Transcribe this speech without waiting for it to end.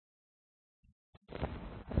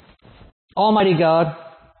Almighty God,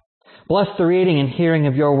 bless the reading and hearing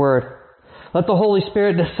of your word. Let the Holy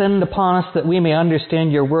Spirit descend upon us that we may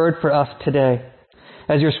understand your word for us today.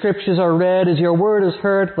 As your scriptures are read, as your word is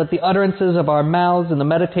heard, let the utterances of our mouths and the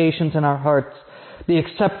meditations in our hearts be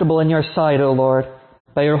acceptable in your sight, O Lord,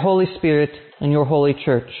 by your Holy Spirit and your holy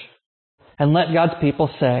church. And let God's people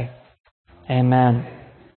say, Amen.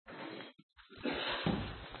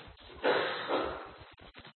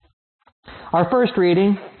 Our first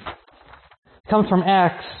reading comes from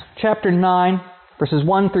Acts chapter 9, verses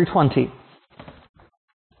 1 through 20.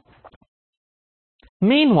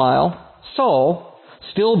 Meanwhile, Saul,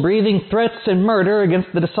 still breathing threats and murder against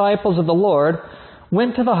the disciples of the Lord,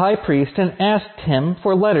 went to the high priest and asked him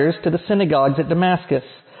for letters to the synagogues at Damascus,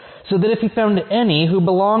 so that if he found any who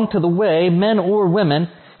belonged to the way, men or women,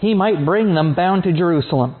 he might bring them bound to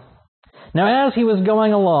Jerusalem. Now as he was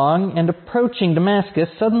going along and approaching Damascus,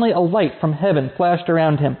 suddenly a light from heaven flashed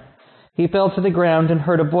around him. He fell to the ground and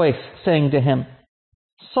heard a voice saying to him,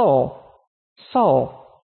 Saul,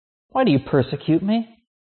 Saul, why do you persecute me?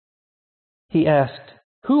 He asked,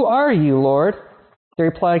 Who are you, Lord? The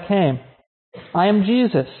reply came, I am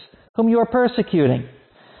Jesus, whom you are persecuting.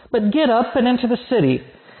 But get up and enter the city,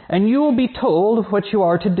 and you will be told what you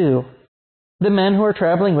are to do. The men who were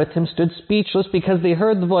traveling with him stood speechless because they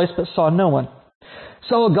heard the voice but saw no one.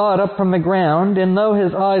 Saul got up from the ground, and though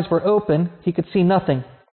his eyes were open, he could see nothing.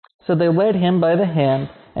 So they led him by the hand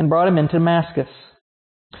and brought him into Damascus.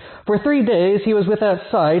 For 3 days he was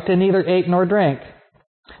without sight and neither ate nor drank.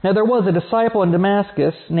 Now there was a disciple in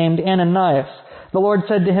Damascus named Ananias. The Lord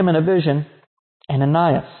said to him in a vision,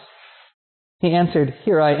 Ananias. He answered,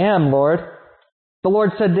 Here I am, Lord. The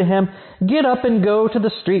Lord said to him, Get up and go to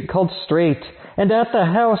the street called Straight, and at the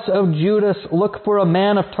house of Judas look for a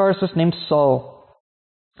man of Tarsus named Saul.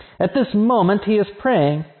 At this moment he is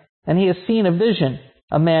praying, and he has seen a vision.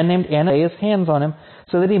 A man named Ananias laid his hands on him,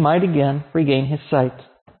 so that he might again regain his sight.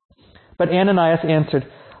 But Ananias answered,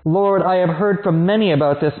 Lord, I have heard from many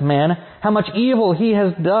about this man, how much evil he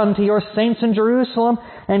has done to your saints in Jerusalem,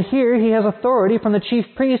 and here he has authority from the chief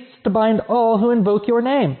priests to bind all who invoke your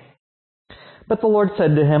name. But the Lord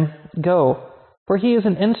said to him, Go, for he is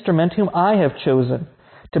an instrument whom I have chosen,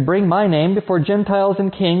 to bring my name before Gentiles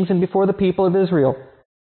and kings and before the people of Israel.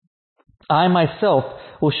 I myself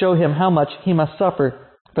will show him how much he must suffer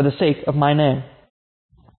for the sake of my name.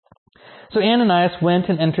 So Ananias went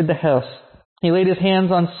and entered the house. He laid his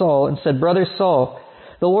hands on Saul and said, Brother Saul,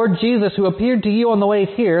 the Lord Jesus, who appeared to you on the way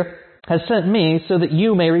here, has sent me so that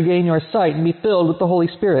you may regain your sight and be filled with the Holy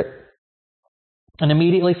Spirit. And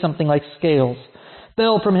immediately something like scales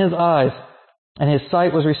fell from his eyes, and his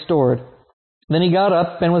sight was restored. Then he got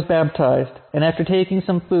up and was baptized, and after taking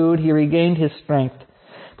some food, he regained his strength.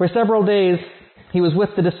 For several days he was with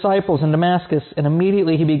the disciples in Damascus, and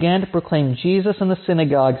immediately he began to proclaim Jesus in the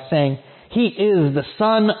synagogue, saying, He is the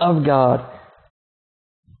Son of God.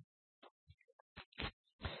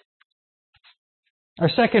 Our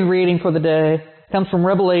second reading for the day comes from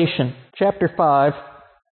Revelation, chapter 5,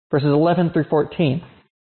 verses 11 through 14.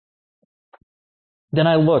 Then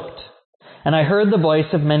I looked, and I heard the voice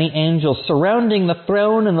of many angels surrounding the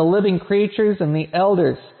throne and the living creatures and the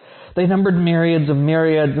elders. They numbered myriads of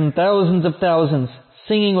myriads and thousands of thousands,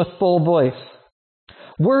 singing with full voice,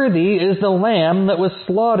 Worthy is the Lamb that was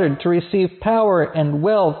slaughtered to receive power and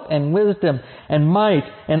wealth and wisdom and might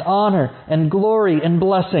and honor and glory and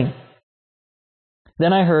blessing.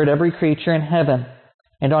 Then I heard every creature in heaven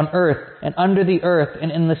and on earth and under the earth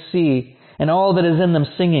and in the sea and all that is in them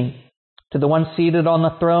singing, To the one seated on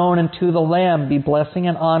the throne and to the Lamb be blessing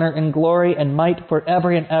and honor and glory and might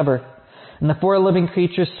forever and ever. And the 4 living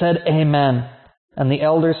creatures said, Amen. And the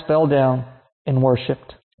elders fell down and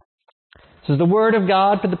worshipped. This is the word of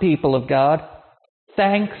God for the people of God.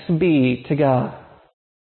 Thanks be to God.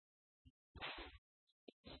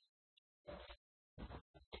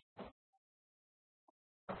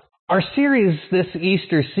 Our series this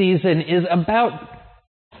Easter season is about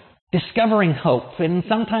discovering hope and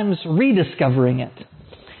sometimes rediscovering it.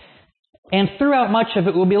 And throughout much of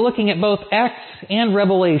it, we'll be looking at both Acts and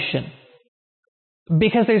Revelation,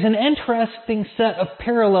 because there's an interesting set of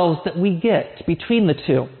parallels that we get between the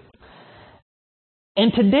two.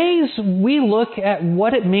 And today's we look at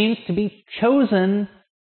what it means to be chosen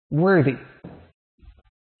worthy.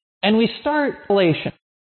 And we start Revelation.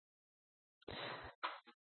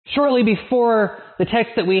 Shortly before the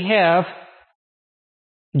text that we have,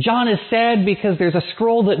 John is sad because there's a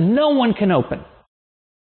scroll that no one can open,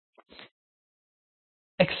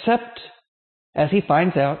 except, as he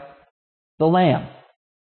finds out, the Lamb.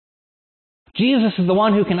 Jesus is the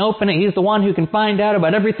one who can open it. He's the one who can find out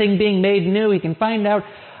about everything being made new. He can find out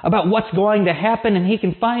about what's going to happen, and he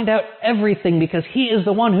can find out everything because he is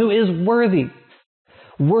the one who is worthy.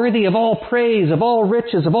 Worthy of all praise, of all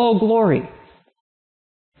riches, of all glory.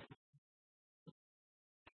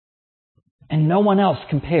 And no one else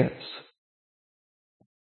compares.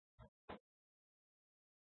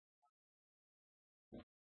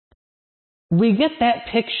 We get that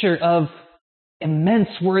picture of immense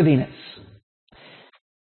worthiness.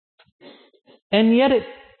 And yet it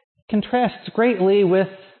contrasts greatly with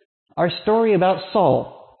our story about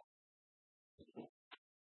Saul.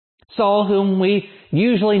 Saul, whom we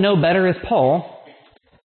usually know better as Paul,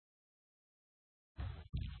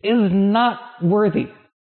 is not worthy.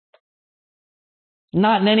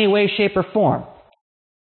 Not in any way, shape, or form.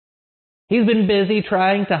 He's been busy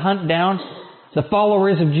trying to hunt down the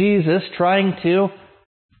followers of Jesus, trying to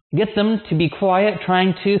get them to be quiet,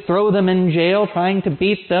 trying to throw them in jail, trying to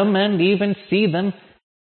beat them, and even see them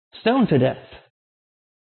stoned to death.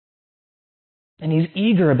 And he's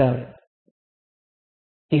eager about it.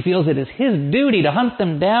 He feels it is his duty to hunt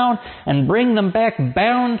them down and bring them back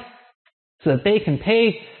bound so that they can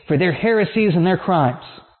pay for their heresies and their crimes.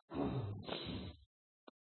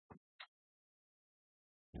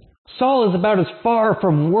 Saul is about as far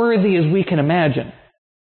from worthy as we can imagine.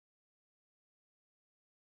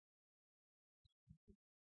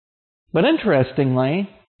 But interestingly,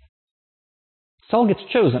 Saul gets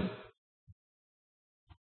chosen.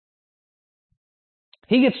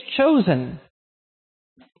 He gets chosen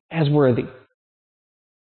as worthy.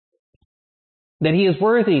 That he is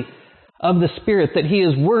worthy of the Spirit, that he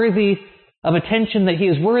is worthy of attention, that he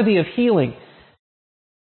is worthy of healing.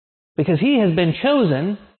 Because he has been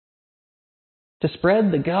chosen to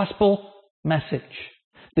spread the gospel message,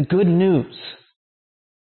 the good news,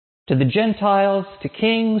 to the Gentiles, to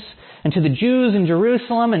kings, and to the Jews in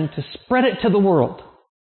Jerusalem, and to spread it to the world.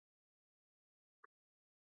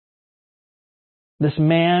 This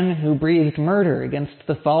man who breathed murder against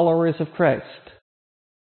the followers of Christ.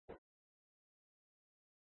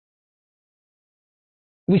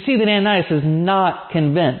 We see that Ananias is not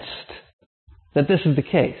convinced that this is the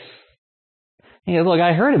case. He goes, look,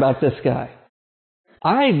 I heard about this guy.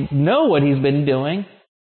 I know what he's been doing.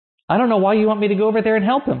 I don't know why you want me to go over there and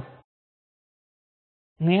help him.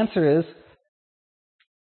 And the answer is,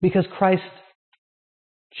 because Christ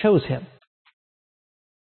chose him.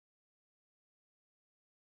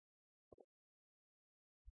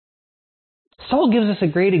 Saul gives us a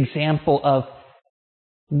great example of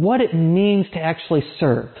what it means to actually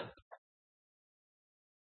serve.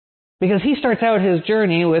 Because he starts out his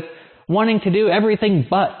journey with wanting to do everything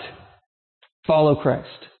but follow Christ.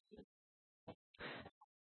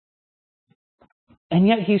 And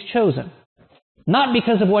yet he's chosen. Not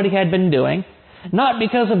because of what he had been doing, not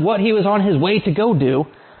because of what he was on his way to go do.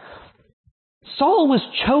 Saul was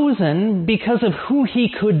chosen because of who he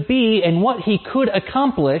could be and what he could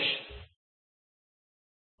accomplish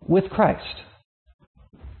with Christ.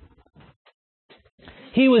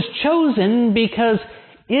 He was chosen because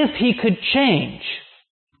if he could change,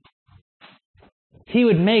 he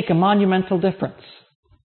would make a monumental difference.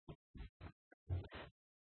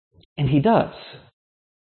 And he does.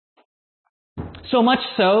 So much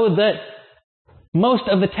so that most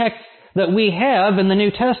of the texts that we have in the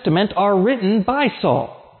New Testament are written by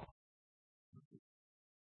Saul.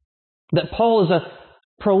 That Paul is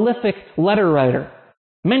a prolific letter writer,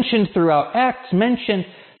 mentioned throughout Acts, mentioned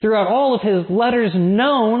throughout all of his letters,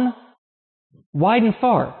 known wide and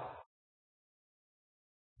far.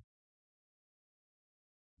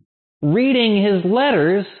 Reading his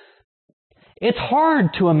letters, it's hard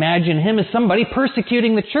to imagine him as somebody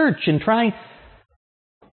persecuting the church and trying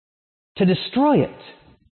to destroy it.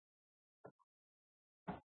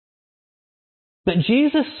 But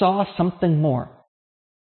Jesus saw something more.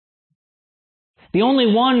 The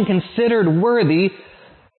only one considered worthy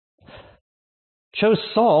chose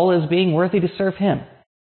Saul as being worthy to serve him.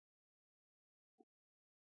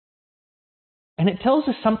 And it tells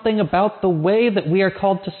us something about the way that we are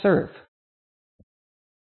called to serve.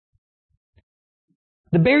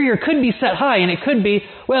 The barrier could be set high, and it could be,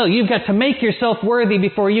 well, you've got to make yourself worthy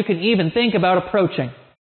before you can even think about approaching.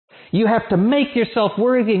 You have to make yourself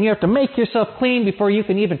worthy, and you have to make yourself clean before you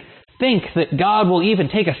can even think that God will even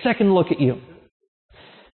take a second look at you.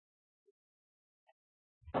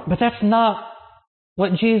 But that's not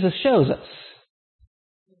what Jesus shows us.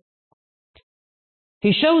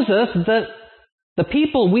 He shows us that the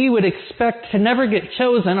people we would expect to never get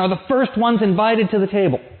chosen are the first ones invited to the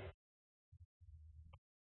table.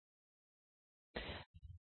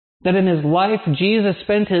 That in his life, Jesus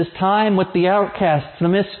spent his time with the outcasts, the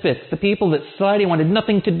misfits, the people that society wanted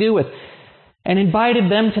nothing to do with. and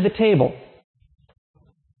invited them to the table.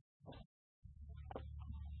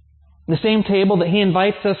 The same table that He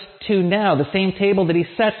invites us to now, the same table that He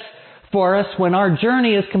sets for us when our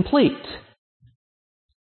journey is complete.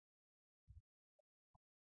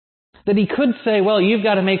 That He could say, well, you've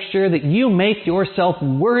got to make sure that you make yourself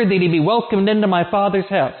worthy to be welcomed into my Father's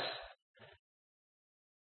house.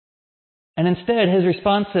 And instead, His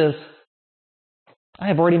response is, I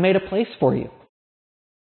have already made a place for you.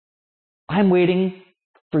 I'm waiting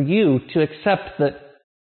for you to accept that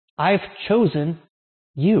I've chosen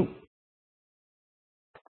you.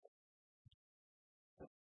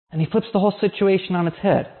 And He flips the whole situation on its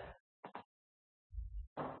head.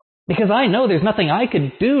 Because I know there's nothing I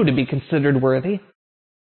could do to be considered worthy.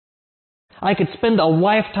 I could spend a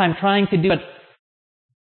lifetime trying to do it.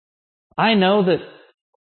 I know that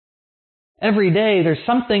every day there's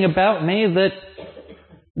something about me that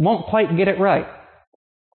won't quite get it right.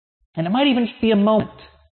 And it might even just be a moment.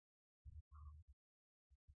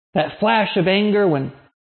 That flash of anger when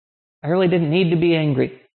I really didn't need to be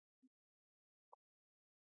angry.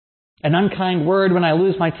 An unkind word when I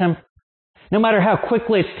lose my temper. No matter how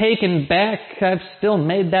quickly it's taken back, I've still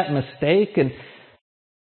made that mistake. And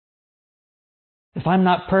if I'm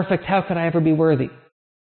not perfect, how could I ever be worthy?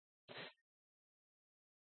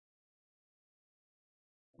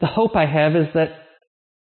 The hope I have is that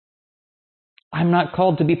I'm not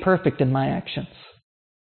called to be perfect in my actions.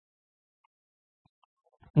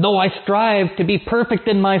 Though I strive to be perfect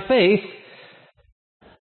in my faith,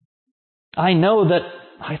 I know that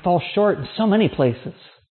I fall short in so many places.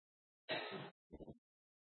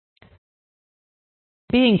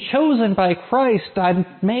 Being chosen by Christ, I'm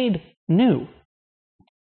made new.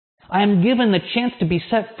 I am given the chance to be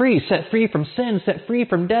set free from sin, set free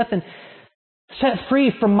from death, and set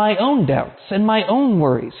free from my own doubts and my own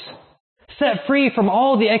worries. Set free from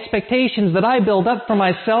all the expectations that I build up for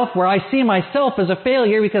myself, where I see myself as a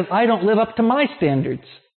failure because I don't live up to my standards.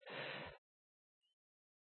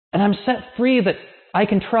 And I'm set free that I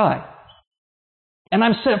can try. And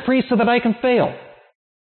I'm set free so that I can fail.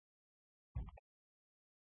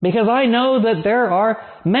 Because I know that there are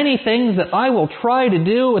many things that I will try to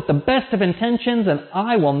do with the best of intentions and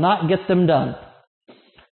I will not get them done.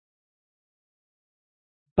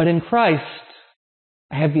 But in Christ,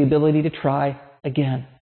 I have the ability to try again.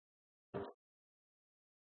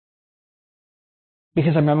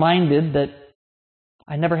 Because I'm reminded that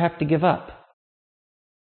I never have to give up.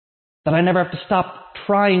 That I never have to stop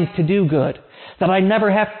trying to do good. That I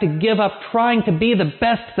never have to give up trying to be the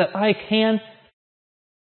best that I can.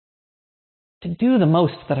 To do the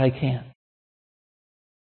most that I can.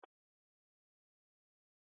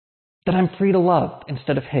 That I'm free to love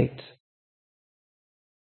instead of hate.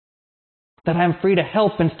 That I'm free to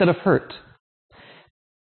help instead of hurt.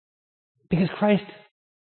 Because Christ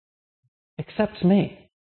accepts me.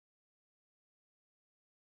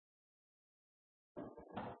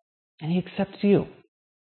 And He accepts you.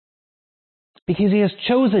 Because He has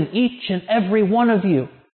chosen each and every one of you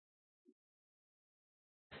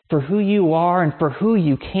for who you are and for who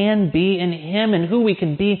you can be in Him and who we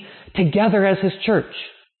can be together as His church.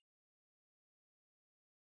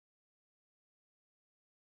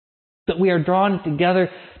 That we are drawn together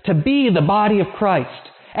to be the body of Christ,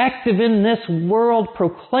 active in this world,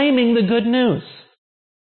 proclaiming the good news.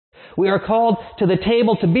 We are called to the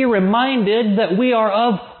table to be reminded that we are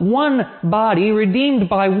of one body, redeemed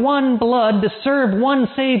by one blood, to serve one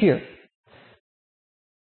Savior.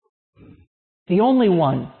 The only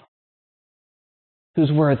one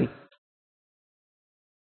who's worthy,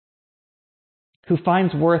 who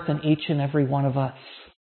finds worth in each and every one of us.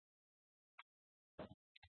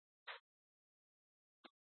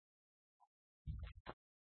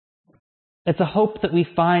 It's a hope that we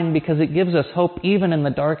find because it gives us hope even in the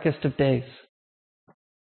darkest of days.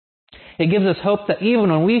 It gives us hope that even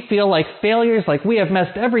when we feel like failures, like we have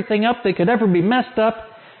messed everything up that could ever be messed up,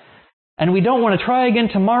 and we don't want to try again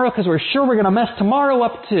tomorrow because we're sure we're going to mess tomorrow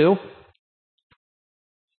up too,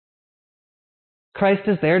 Christ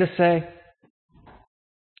is there to say,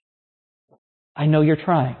 I know you're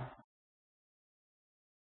trying.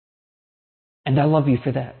 And I love you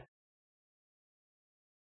for that.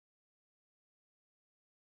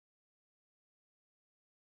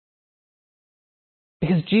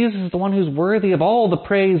 Because Jesus is the one who's worthy of all the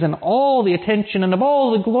praise and all the attention and of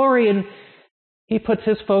all the glory, and He puts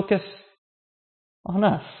His focus on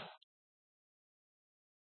us.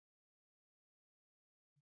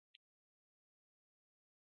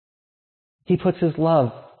 He puts His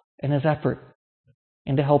love and His effort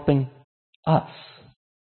into helping us.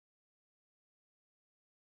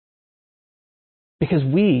 Because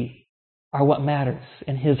we are what matters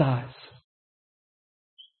in His eyes.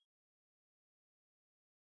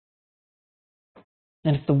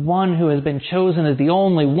 And if the one who has been chosen is the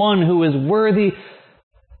only one who is worthy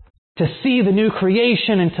to see the new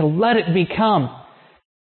creation and to let it become,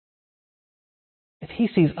 if He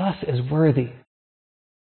sees us as worthy,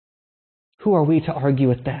 who are we to argue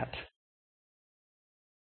with that?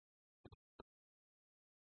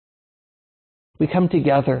 We come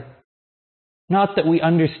together, not that we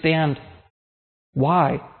understand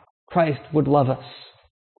why Christ would love us,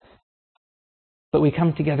 but we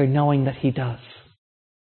come together knowing that He does.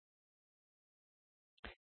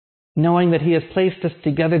 Knowing that He has placed us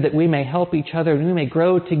together that we may help each other and we may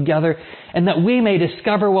grow together and that we may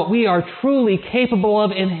discover what we are truly capable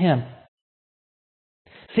of in Him.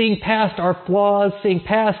 Seeing past our flaws, seeing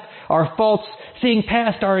past our faults, seeing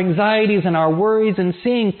past our anxieties and our worries, and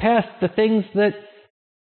seeing past the things that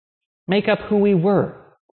make up who we were.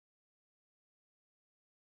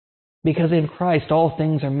 Because in Christ all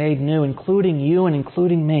things are made new, including you and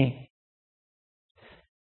including me.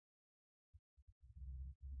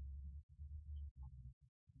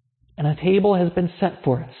 And a table has been set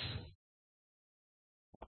for us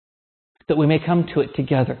that we may come to it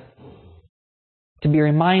together, to be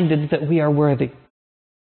reminded that we are worthy,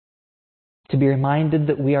 to be reminded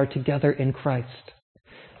that we are together in Christ,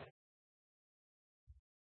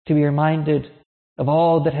 to be reminded of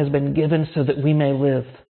all that has been given so that we may live,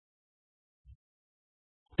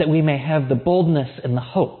 that we may have the boldness and the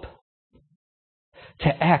hope to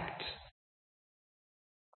act,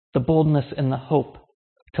 the boldness and the hope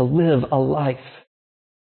to live a life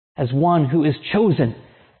as one who is chosen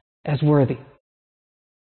as worthy.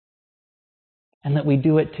 And that we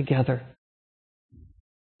do it together.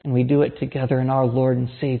 And we do it together in our Lord and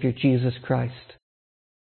Savior Jesus Christ,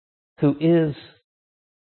 who is,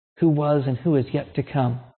 who was, and who is yet to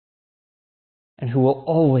come, and who will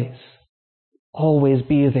always, always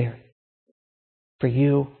be there for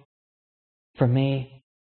you, for me,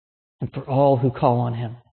 and for all who call on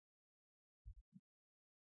Him.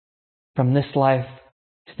 From this life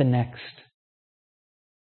to the next,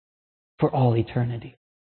 for all eternity.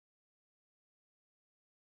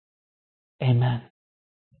 Amen.